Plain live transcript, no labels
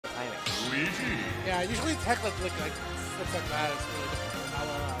Yeah, usually tech like flips like that. It's really difficult to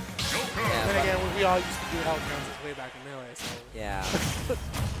follow up. Yeah, Then again, we all used to do hell counts way back in Melee, so. Yeah.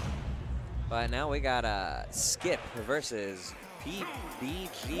 But now we got Skip versus P, B,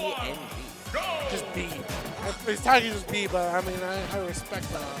 G, and V. Just B. His tag is just B, but I mean, I respect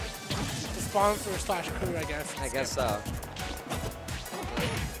the sponsor slash crew, I guess. I guess so.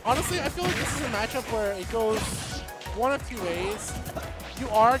 Honestly, I feel like this is a matchup where it goes one of two ways. You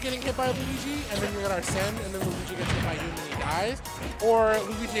are getting hit by Luigi, and then you get Arsene, and then Luigi gets hit by you, and then he dies. Or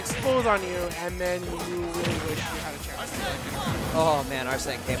Luigi explodes on you, and then you really wish you had a chance. Oh man,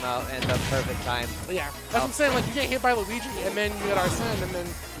 Arsene came out in the perfect time. But yeah, that's what I'm saying. Like, you get hit by Luigi, and then you get Arsene, and then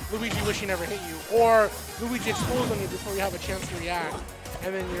Luigi wish he never hit you. Or Luigi explodes on you before you have a chance to react.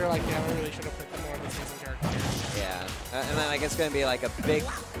 And then you're like, yeah, I really should have put more of the season character. Yeah, and then like it's gonna be like a big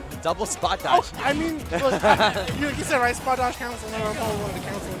double spot dodge. Oh, I mean, look, you said right, spot dodge counts, and then I'm probably one of the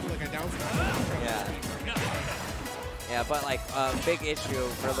counts into like a down smash. Yeah. Yeah, but like a big issue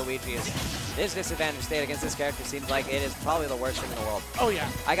for Luigi is his disadvantage state against this character seems like it is probably the worst thing in the world. Oh yeah.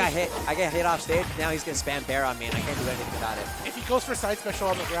 I get hit off stage, now he's gonna spam bear on me and I can't do anything about it. If he goes for side special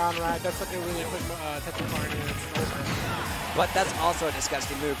on the ground, right, that's like a really quick technical card and it's over. But that's also a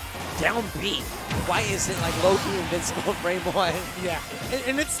disgusting move. Down B. Why is it like low-key invincible frame 1? Yeah,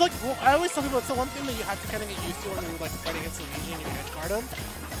 and it's like, well, I always tell people it's the one thing that you have to kind of get used to when you like fight against Luigi and you edge guard him.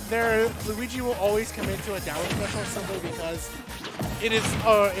 Luigi will always commit to a down special simply because it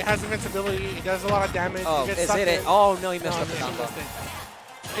has invincibility, it does a lot of damage. Oh, is it? Oh no, he messed up the combo.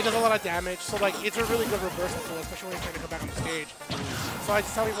 It does a lot of damage, so like it's a really good reversal tool, especially when you're trying to come back on the stage. So I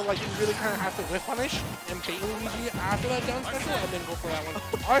just tell people like you really kind of have to whiff punish and bait Luigi after that down special and then go for that one.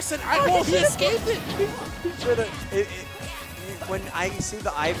 Arsene, he escaped it! When I see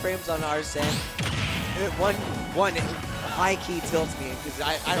the iframes on Arsene, one high key tilts me because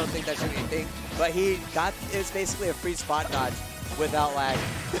I don't think that should be a thing. But it's basically a free spot dodge without lag.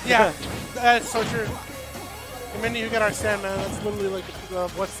 Yeah, that's so true. The minute you get Arsene, man, that's literally like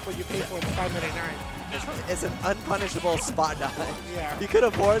what you pay for in 5-minute 9. It's an unpunishable spot dodge. Yeah. You could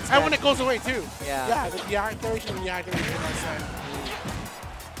afford. And when it goes away too. Yeah. Yeah, the activation of Arsene.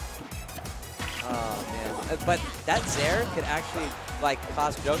 Oh man. But that Zair could actually like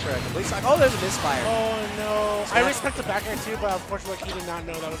cost Joker a complete stock. Oh, there's a misfire. Oh no. I respect the back air too, but unfortunately he did not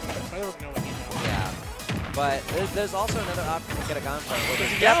know that was going to misfire. There was no way he knew. Yeah. But there's also another option to get a gun for.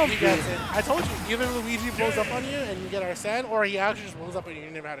 Yep, he gets it. I told you, either Luigi blows up on you and you get Arsene, or he actually just blows up on you and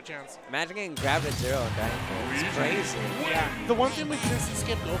you never had a chance. Imagine getting grabbed at 0 and dying for it. It's crazy. Yeah. The one thing we didn't see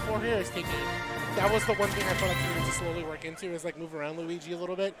Skip go for here is take aim. That was the one thing I felt like he needed to slowly work into is like move around Luigi a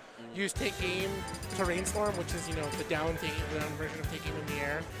little bit. Use take aim to Rainstorm, which is, you know, the down version of take aim in the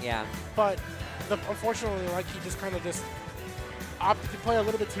air. Yeah. But unfortunately, like he just kind of opted to play a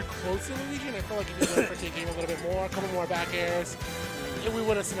little bit too close to Luigi, and I feel like he did for taking a little bit more, a couple more back airs, and we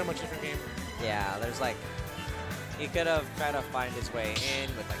would have seen a much different game. Yeah, there's like, he could have tried to find his way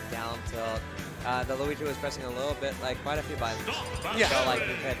in with like down tilt. The Luigi was pressing a little bit, like quite a few buttons. Yeah. So like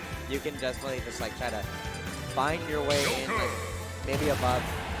you can definitely just like try to find your way in, like maybe above.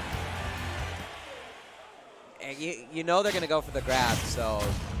 And you know they're gonna go for the grab, so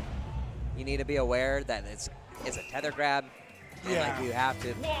you need to be aware that it's a tether grab. And Yeah. like you have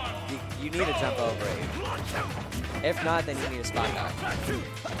to, you need to jump over it. If not, then you need a spot dodge.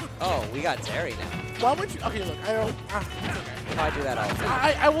 Oh, we got Terry now. Why would you? Okay, look, I don't. It's okay. I do that all the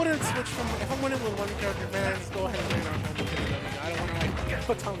time. I wouldn't switch from. If I'm winning with one character, man, just go ahead and win on I don't want to like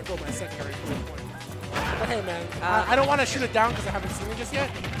put time to go my secondary for this point. But hey, man, I don't want to shoot it down because I haven't seen it just yet.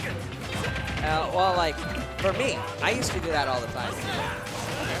 Well, like for me, I used to do that all the time.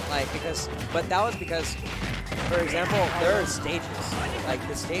 Like but that was because. For example, there are stages. Like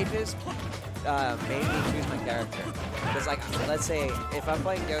the stages made me choose my character. Because like, let's say if I'm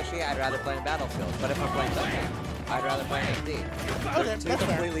playing Yoshi, I'd rather play in Battlefield. But if I'm playing Duncan, I'd rather play in AD. They're two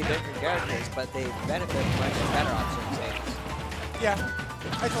completely different characters, but they benefit much better on certain stages. Yeah,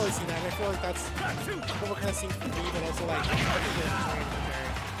 I totally see that. I feel like that's what kind of seems to be, but also like,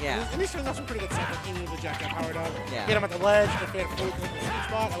 yeah. And these turns out some pretty good stuff. Like, he needed the Jack that powered up. Yeah. Hit him at the ledge. If he had fully clicked the sweet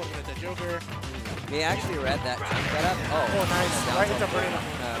spot, I would have been a dead Joker. He actually read that jump setup. Oh, nice. Right into burning.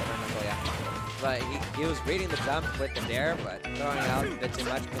 Yeah. But he was reading the jump with the dare, but throwing out a bit too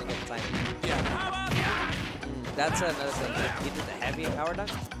much, couldn't get the timing. Yeah. That's another thing. He did the heavy power dunk.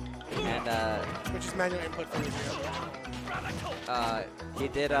 And which is manual input for his he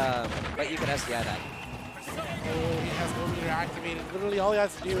did but you can SDI that. Oh, he has no meter activated. Literally all he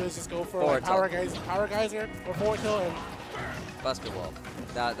has to do is just go for like, power geyser or forward tilt and Buster Wolf.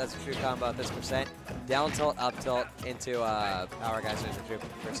 That's a true combo at this percent. Down tilt, up tilt into Power Geyser is a true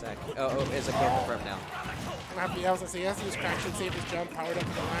percent. Oh, is a kill confirmed now. I was gonna say, he has to use crack, should save his jump, powered up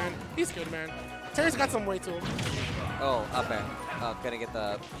in the land. He's good, man. Terry's got some weight to him. Oh, up air. Oh, gonna get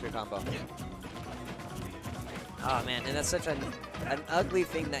the true combo. Oh man, and that's such an ugly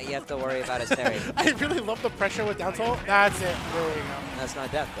thing that you have to worry about as Terry. I really love the pressure with down tilt. That's it. There we go. That's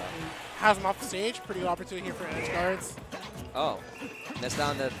not death though. Has him off the stage. Pretty good opportunity here for edge guards. Oh, missed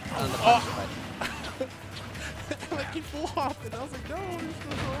on the punch, but. Like he full hopped, and I was like, no, he's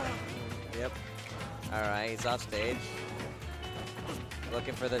still full hop. Yep. All right, he's off stage.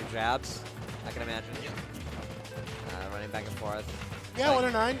 Looking for the jabs, I can imagine. Running back and forth. Yeah, 1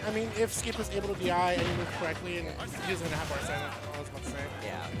 or 9. I mean, if Skip was able to DI and he moved correctly, and he was going to have our silent, I was about to say.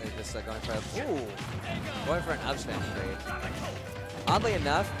 Yeah, they're just going for an up smash trade. Oddly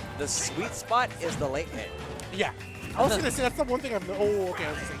enough, the sweet spot is the late hit. Yeah. I was going to say, that's the one thing I've... Oh, okay,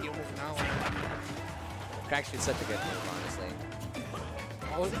 I was going to say, he'll move now. Crackshoot's such a good move, honestly.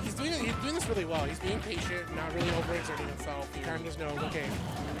 Oh, he's doing this really well. He's being patient, not really overexerting himself. He kind of just knows, okay,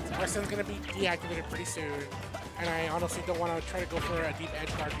 Arsen's going to be deactivated pretty soon. And I honestly don't want to try to go for a deep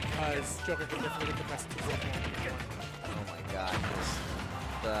edge guard because Joker can definitely get the best of his. Oh my god.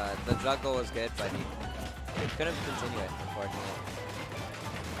 The juggle was good, but he couldn't continue it, unfortunately.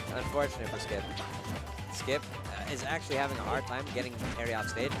 Unfortunate for Skip. Skip is actually having a hard time getting Terry off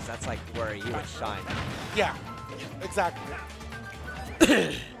stage because that's like where he would shine. Yeah, exactly.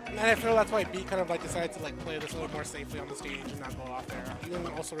 And I feel that's why B kind of like decided to like play this a little more safely on the stage and not go off there. Even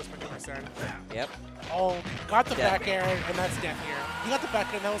also respecting Arsene. Yep. Oh, got the back air, and that's death here. He got the back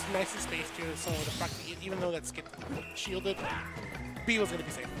air, and that was nice in space too. So the fact that even though that Skip shielded, B was gonna be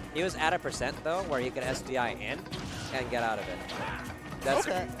safe. He was at a percent though, where he could SDI in and get out of it.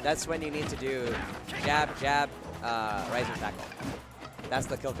 That's when you need to do jab, jab, rising tackle. That's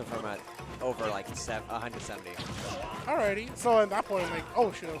the kill confirm at over like 170. Alrighty. So at that point, like,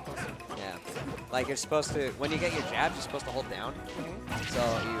 oh shoot, I was close. Yeah. Like you're supposed to, when you get your jab, you're supposed to hold down. So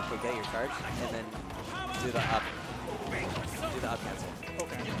you could get your charge and then do the up. Do the up cancel.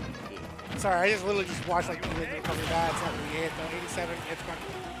 Okay. Sorry, I just literally just watched like the recovery that. It's not really it though. 87, it's got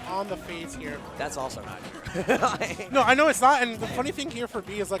on the face here. That's also not true. No, I know it's not. And the funny thing here for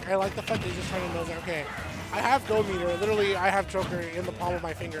B is like, I like the fact that he's just trying to know that, okay, I have Go Meter. Literally, I have Joker in the palm of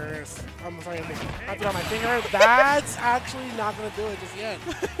my fingers. I'm sorry, I have it on my finger. That's actually not going to do it just yet.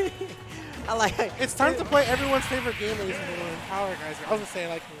 I like it. It's time to play everyone's favorite game, ladies and gentlemen, Power Geyser. I was going to say,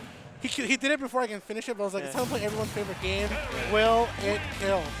 like, he did it before I can finish it, but I was like, it's time to play everyone's favorite game. Will it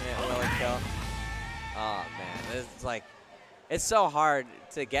kill? Yeah, will it kill? Oh, man. It's like, it's so hard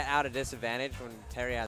to get out of disadvantage when Terry has